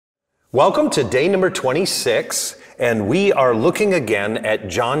Welcome to day number 26, and we are looking again at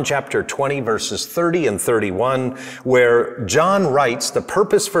John chapter 20, verses 30 and 31, where John writes the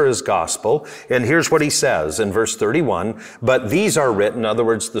purpose for his gospel, and here's what he says in verse 31, "But these are written," in other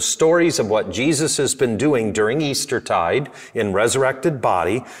words, the stories of what Jesus has been doing during Eastertide in resurrected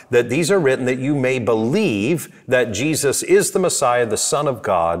body, that these are written that you may believe that Jesus is the Messiah, the Son of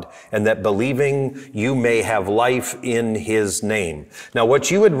God, and that believing you may have life in his name. Now,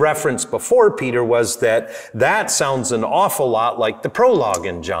 what you had referenced before, Peter, was that sounds an awful lot like the prologue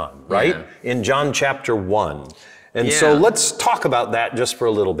in John, right? Yeah. In John chapter 1. And so let's talk about that just for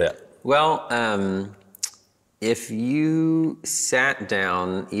a little bit. Well, if you sat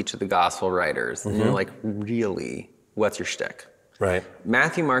down each of the gospel writers and you're like, really, what's your shtick? Right.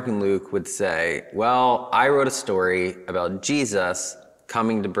 Matthew, Mark, and Luke would say, well, I wrote a story about Jesus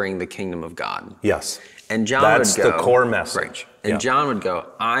coming to bring the kingdom of God. Yes. And John That's would go, the core message. Right. And John would go,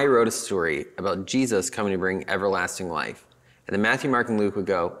 I wrote a story about Jesus coming to bring everlasting life. And then Matthew, Mark, and Luke would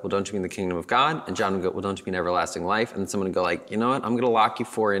go, well, don't you mean the kingdom of God? And John would go, well, don't you mean everlasting life? And someone would go like, you know what? I'm going to lock you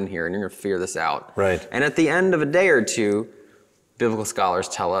four in here and you're going to figure this out. Right. And at the end of a day or two, biblical scholars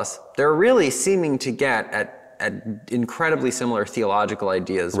tell us, they're really seeming to get at incredibly similar theological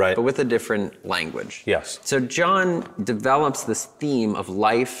ideas, right, but with a different language. Yes. So John develops this theme of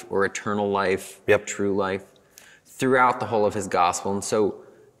life or eternal life, true life, throughout the whole of his gospel. And so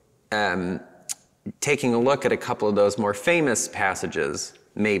taking a look at a couple of those more famous passages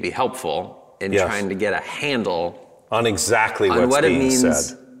may be helpful in trying to get a handle on exactly what it means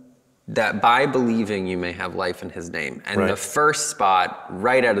said. That by believing you may have life in his name. And the first spot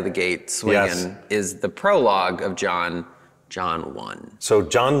right out of the gate swinging is the prologue of John 1. So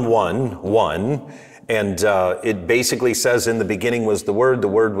John 1, and it basically says, in the beginning was the Word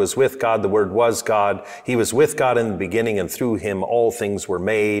was with God, the Word was God. He was with God in the beginning, and through him all things were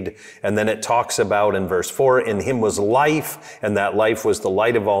made. And then it talks about in verse 4, in him was life, and that life was the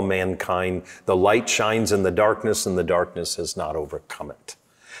light of all mankind. The light shines in the darkness, and the darkness has not overcome it.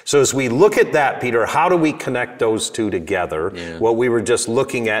 So as we look at that, Peter, how do we connect those two together? Yeah. What we were just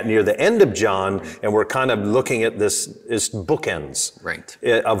looking at near the end of John, and we're kind of looking at this as bookends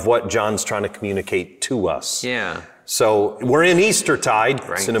of what John's trying to communicate to us. Yeah. So we're in Eastertide.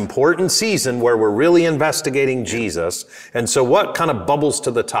 It's an important season where we're really investigating Jesus. And so what kind of bubbles to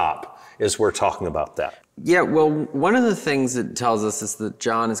the top as we're talking about that? Yeah, well, one of the things it tells us is that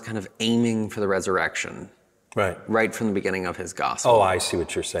John is kind of aiming for the resurrection. Right from the beginning of his gospel. Oh, I see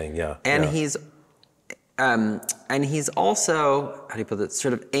what you're saying. Yeah. And he's also, how do you put it,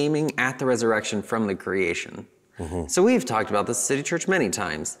 sort of aiming at the resurrection from the creation. So we've talked about this at City Church many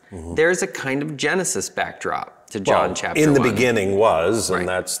times. There's a kind of Genesis backdrop to John chapter 1. In the beginning was, and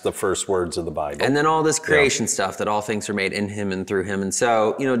that's the first words of the Bible. And then all this creation stuff, that all things are made in him and through him. And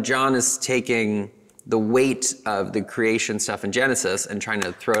so, John is taking the weight of the creation stuff in Genesis and trying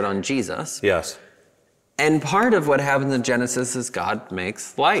to throw it on Jesus. Yes. And part of what happens in Genesis is God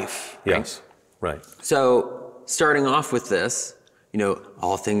makes life. Yes, right. So starting off with this,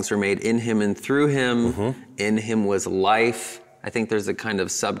 all things were made in him and through him. In him was life. I think there's a kind of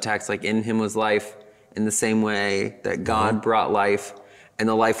subtext like in him was life, in the same way that God brought life, and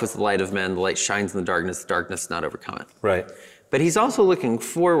the life was the light of men. The light shines in the darkness not overcome it. Right. But he's also looking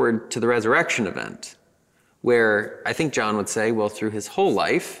forward to the resurrection event, where I think John would say, well, through his whole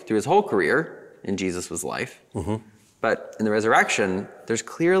life, through his whole career, in Jesus was life. But in the resurrection, there's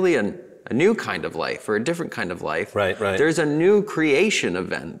clearly a new kind of life, or a different kind of life. Right. There's a new creation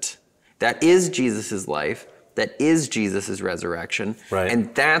event that is Jesus's life, that is Jesus's resurrection.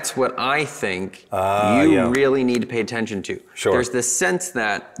 And that's what I think you really need to pay attention to. Sure. There's this sense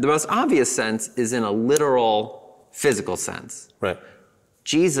that, the most obvious sense is in a literal, physical sense. Right.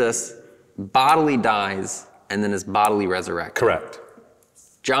 Jesus bodily dies and then is bodily resurrected. Correct.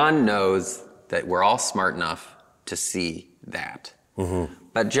 John knows that we're all smart enough to see that.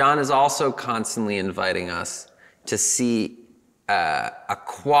 But John is also constantly inviting us to see a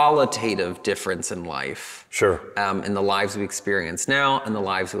qualitative difference in life. Sure. In the lives we experience now and the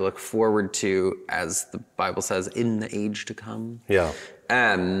lives we look forward to, as the Bible says, in the age to come. Yeah.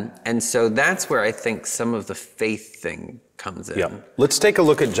 And so that's where I think some of the faith thing comes in. Yeah. Let's take a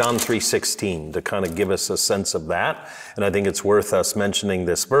look at John 3:16 to kind of give us a sense of that. And I think it's worth us mentioning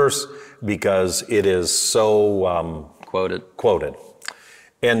this verse because it is so quoted.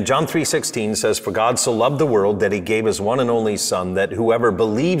 And John 3:16 says, "For God so loved the world that he gave his one and only Son, that whoever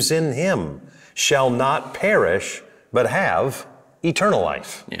believes in him shall not perish, but have eternal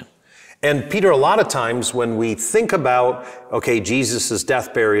life." Yeah. And Peter, a lot of times when we think about, okay, Jesus'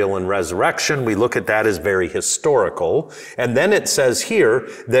 death, burial, and resurrection, we look at that as very historical. And then it says here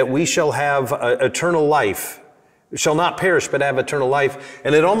that we shall have eternal life, shall not perish, but have eternal life.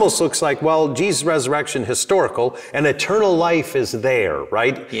 And it almost looks like, well, Jesus' resurrection, historical, and eternal life is there,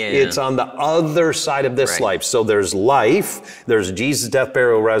 right? Yeah. It's on the other side of this life. So there's life, there's Jesus' death,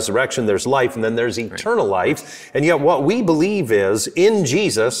 burial, resurrection, there's life, and then there's eternal life. And yet what we believe is, in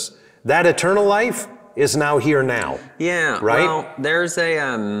Jesus, that eternal life is now here now. Yeah. Right? Well, there's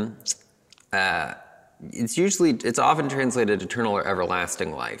it's often translated eternal or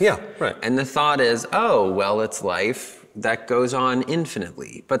everlasting life. Yeah, right. And the thought is, oh, well, it's life that goes on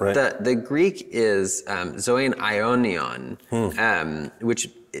infinitely. But the Greek is zoin aionion, which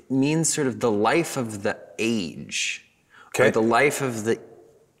means sort of the life of the age, or the life of the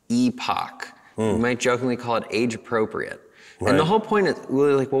epoch. We might jokingly call it age appropriate. Right. And the whole point is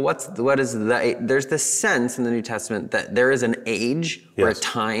really like, well, there's this sense in the New Testament that there is an age or a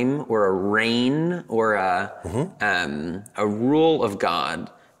time or a reign or a rule of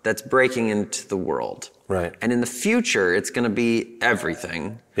God that's breaking into the world. Right. And in the future, it's going to be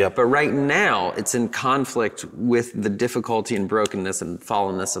everything. Yep. But right now, it's in conflict with the difficulty and brokenness and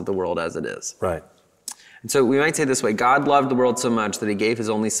fallenness of the world as it is. Right. And so we might say this way: God loved the world so much that he gave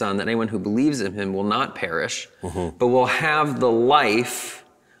his only son, that anyone who believes in him will not perish, but will have the life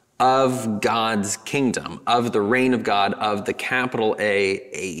of God's kingdom, of the reign of God, of the capital A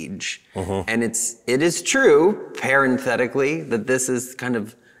age. And it is true, parenthetically, that this is kind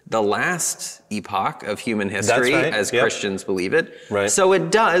of the last epoch of human history, as Christians believe it. Right. So it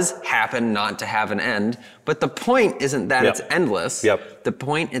does happen not to have an end, but the point isn't that it's endless. The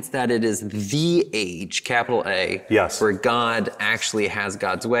point is that it is the age, capital A, where God actually has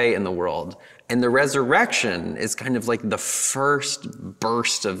God's way in the world. And the resurrection is kind of like the first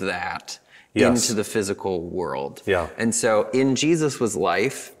burst of that into the physical world. And so in Jesus was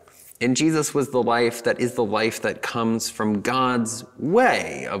life. And Jesus was the life that is the life that comes from God's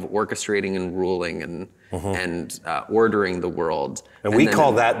way of orchestrating and ruling and ordering the world. And we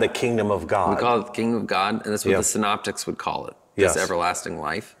call that the kingdom of God. We call it the kingdom of God, and that's what the synoptics would call it, this everlasting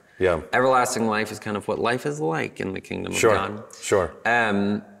life. Everlasting life is kind of what life is like in the kingdom of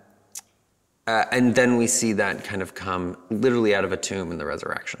God. And then we see that kind of come literally out of a tomb in the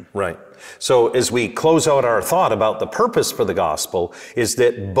resurrection. Right. So as we close out our thought about the purpose for the gospel, is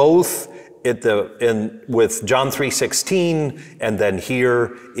that both with John 3:16 and then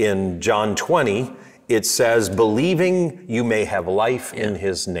here in John 20, it says, believing you may have life in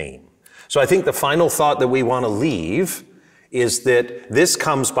his name. So I think the final thought that we want to leave is that this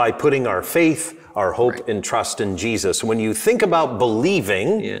comes by putting our faith, our hope, and trust in Jesus. When you think about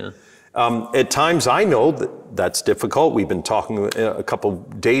believing, at times I know that's difficult. We've been talking a couple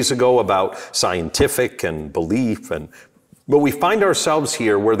days ago about scientific and belief, but we find ourselves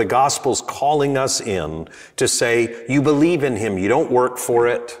here where the gospel's calling us in to say, you believe in him. You don't work for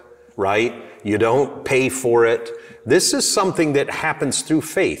it, right? You don't pay for it. This is something that happens through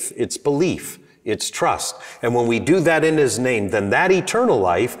faith. It's belief. It's trust. And when we do that in his name, then that eternal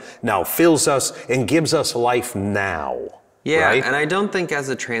life now fills us and gives us life now. Right? And I don't think as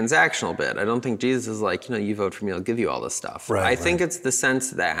a transactional bit, I don't think Jesus is like, you vote for me, I'll give you all this stuff. I think it's the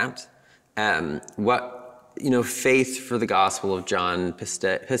sense that faith for the gospel of John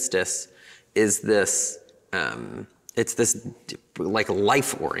Pistis is this, it's this like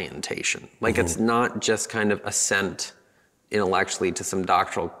life orientation. Like it's not just kind of assent intellectually to some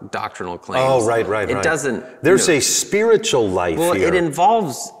doctrinal claims. Oh, right. It doesn't. There's a spiritual life here. Well, it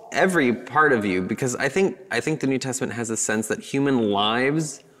involves every part of you, because I think the New Testament has a sense that human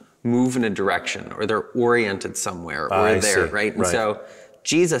lives move in a direction, or they're oriented somewhere, or there, right? And so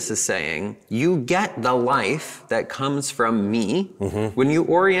Jesus is saying, you get the life that comes from me when you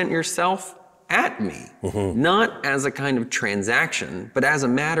orient yourself at me, not as a kind of transaction, but as a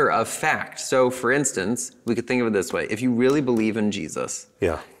matter of fact. So for instance, we could think of it this way: if you really believe in Jesus,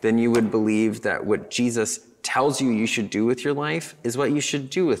 then you would believe that what Jesus tells you should do with your life is what you should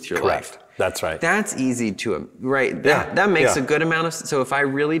do with your life. That's right. That's easy to, right? That makes a good amount of, so if I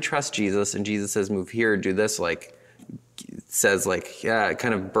really trust Jesus and Jesus says, move here, do this, like, says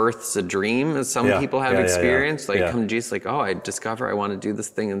kind of births a dream, as some people have experienced, come to Jesus, like, I discover I want to do this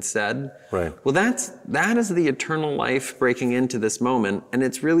thing instead. Right. Well, that is the eternal life breaking into this moment, and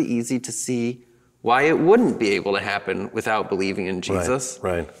it's really easy to see why it wouldn't be able to happen without believing in Jesus.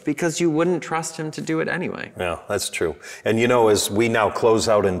 Right. Because you wouldn't trust him to do it anyway. Yeah, that's true. And as we now close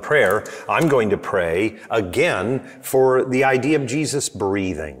out in prayer, I'm going to pray again for the idea of Jesus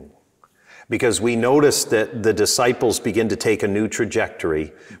breathing. because we notice that the disciples begin to take a new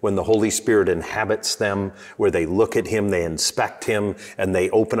trajectory when the Holy Spirit inhabits them, where they look at him, they inspect him, and they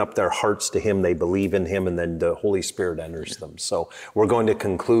open up their hearts to him, they believe in him, and then the Holy Spirit enters them. So we're going to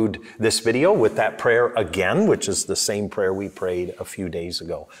conclude this video with that prayer again, which is the same prayer we prayed a few days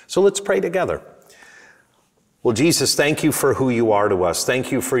ago. So let's pray together. Well, Jesus, thank you for who you are to us.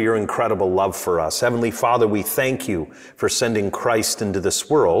 Thank you for your incredible love for us. Heavenly Father, we thank you for sending Christ into this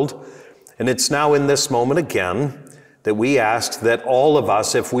world. And it's now in this moment again that we ask that all of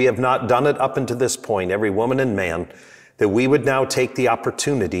us, if we have not done it up until this point, every woman and man, that we would now take the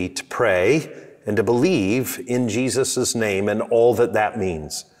opportunity to pray and to believe in Jesus' name and all that that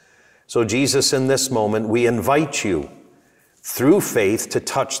means. So Jesus, in this moment, we invite you through faith to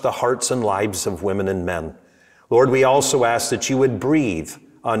touch the hearts and lives of women and men. Lord, we also ask that you would breathe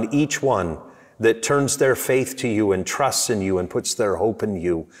on each one that turns their faith to you and trusts in you and puts their hope in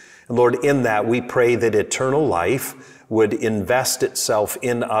you. And Lord, in that we pray that eternal life would invest itself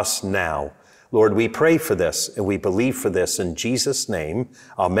in us now. Lord, we pray for this and we believe for this in Jesus' name.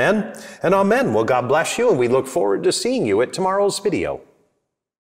 Amen and amen. Well, God bless you, and we look forward to seeing you at tomorrow's video.